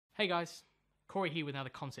Hey guys, Corey here with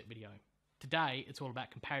another concept video. Today it's all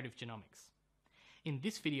about comparative genomics. In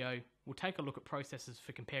this video, we'll take a look at processes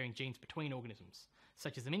for comparing genes between organisms,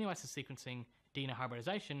 such as amino acid sequencing, DNA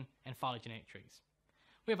hybridisation, and phylogenetic trees.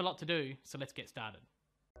 We have a lot to do, so let's get started.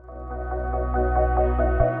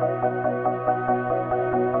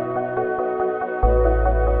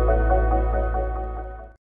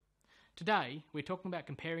 Today, we're talking about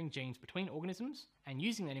comparing genes between organisms and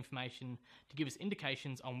using that information to give us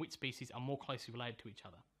indications on which species are more closely related to each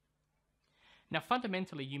other. Now,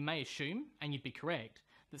 fundamentally, you may assume, and you'd be correct,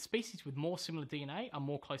 that species with more similar DNA are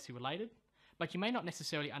more closely related, but you may not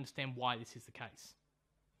necessarily understand why this is the case.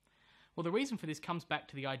 Well, the reason for this comes back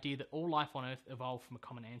to the idea that all life on Earth evolved from a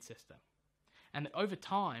common ancestor, and that over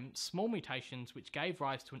time, small mutations which gave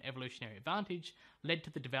rise to an evolutionary advantage led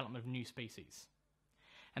to the development of new species.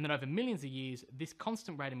 And that over millions of years, this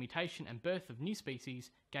constant rate of mutation and birth of new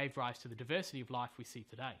species gave rise to the diversity of life we see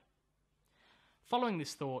today. Following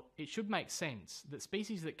this thought, it should make sense that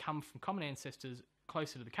species that come from common ancestors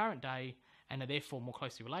closer to the current day and are therefore more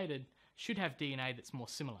closely related should have DNA that's more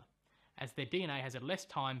similar, as their DNA has had less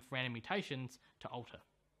time for random mutations to alter.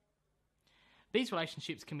 These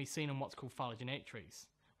relationships can be seen in what's called phylogenetic trees,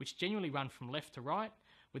 which generally run from left to right,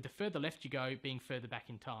 with the further left you go being further back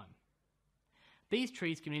in time. These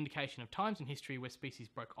trees give an indication of times in history where species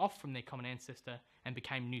broke off from their common ancestor and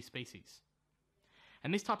became new species.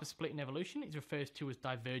 And this type of split in evolution is referred to as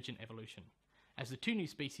divergent evolution, as the two new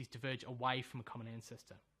species diverge away from a common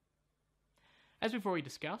ancestor. As we've already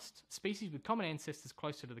discussed, species with common ancestors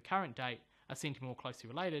closer to the current date are seen to be more closely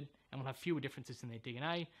related and will have fewer differences in their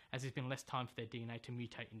DNA, as there's been less time for their DNA to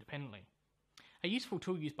mutate independently. A useful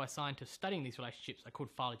tool used by scientists studying these relationships are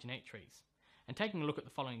called phylogenetic trees. And taking a look at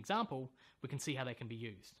the following example, we can see how they can be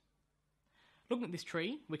used. Looking at this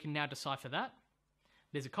tree, we can now decipher that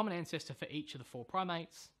there's a common ancestor for each of the 4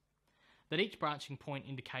 primates, that each branching point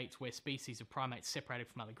indicates where species of primates separated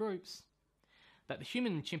from other groups, that the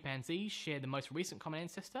human and chimpanzees share the most recent common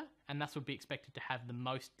ancestor, and thus would be expected to have the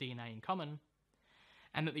most DNA in common,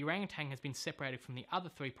 and that the orangutan has been separated from the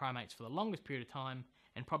other 3 primates for the longest period of time,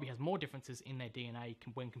 and probably has more differences in their DNA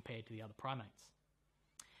when compared to the other primates.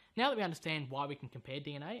 Now that we understand why we can compare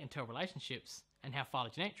DNA and tell relationships, and how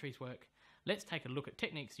phylogenetic trees work, let's take a look at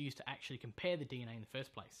techniques used to actually compare the DNA in the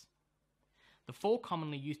first place. The 4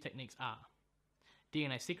 commonly used techniques are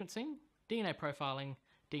DNA sequencing, DNA profiling,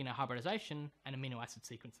 DNA hybridisation, and amino acid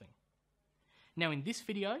sequencing. Now in this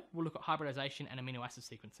video, we'll look at hybridisation and amino acid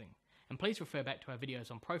sequencing, and please refer back to our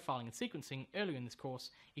videos on profiling and sequencing earlier in this course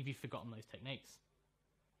if you've forgotten those techniques.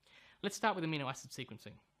 Let's start with amino acid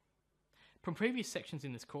sequencing. From previous sections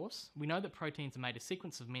in this course, we know that proteins are made of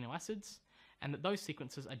sequences of amino acids, and that those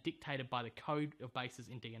sequences are dictated by the code of bases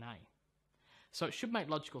in DNA. So it should make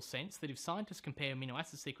logical sense that if scientists compare amino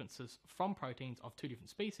acid sequences from proteins of 2 different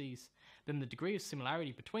species, then the degree of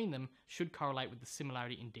similarity between them should correlate with the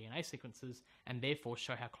similarity in DNA sequences, and therefore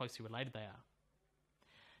show how closely related they are.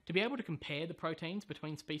 To be able to compare the proteins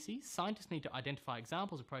between species, scientists need to identify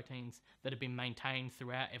examples of proteins that have been maintained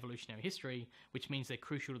throughout evolutionary history, which means they're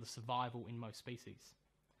crucial to the survival in most species.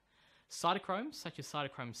 Cytochromes, such as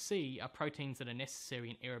cytochrome C, are proteins that are necessary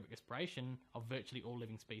in aerobic respiration of virtually all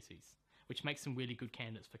living species, which makes them really good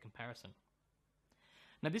candidates for comparison.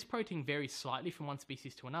 Now, this protein varies slightly from one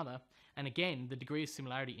species to another, and again, the degree of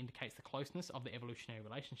similarity indicates the closeness of the evolutionary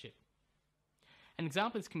relationship. An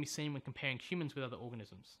example of this can be seen when comparing humans with other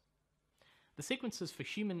organisms. The sequences for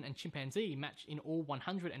human and chimpanzee match in all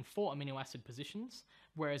 104 amino acid positions,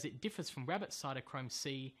 whereas it differs from rabbit cytochrome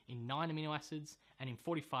C in 9 amino acids and in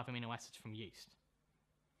 45 amino acids from yeast.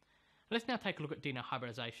 Let's now take a look at DNA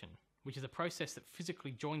hybridisation, which is a process that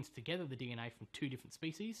physically joins together the DNA from 2 different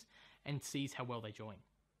species and sees how well they join.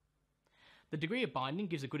 The degree of binding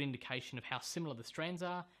gives a good indication of how similar the strands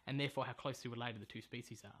are, and therefore how closely related the 2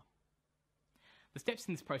 species are. The steps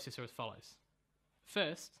in this process are as follows.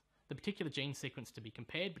 First, the particular gene sequence to be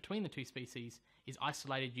compared between the 2 species is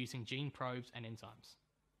isolated using gene probes and enzymes.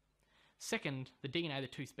 Second, the DNA of the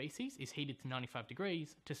 2 species is heated to 95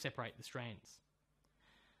 degrees to separate the strands.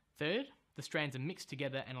 Third, the strands are mixed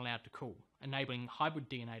together and allowed to cool, enabling hybrid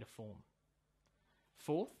DNA to form.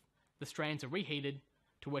 Fourth, the strands are reheated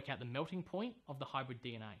to work out the melting point of the hybrid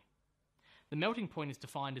DNA. The melting point is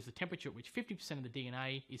defined as the temperature at which 50% of the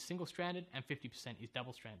DNA is single-stranded and 50% is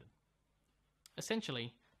double-stranded.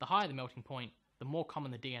 Essentially, the higher the melting point, the more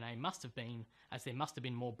common the DNA must have been, as there must have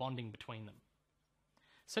been more bonding between them.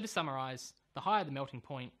 So to summarise, the higher the melting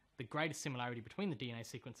point, the greater similarity between the DNA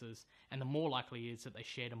sequences, and the more likely it is that they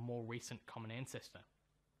shared a more recent common ancestor.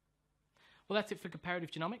 Well, that's it for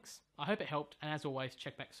comparative genomics. I hope it helped, and as always,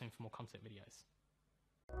 check back soon for more concept videos.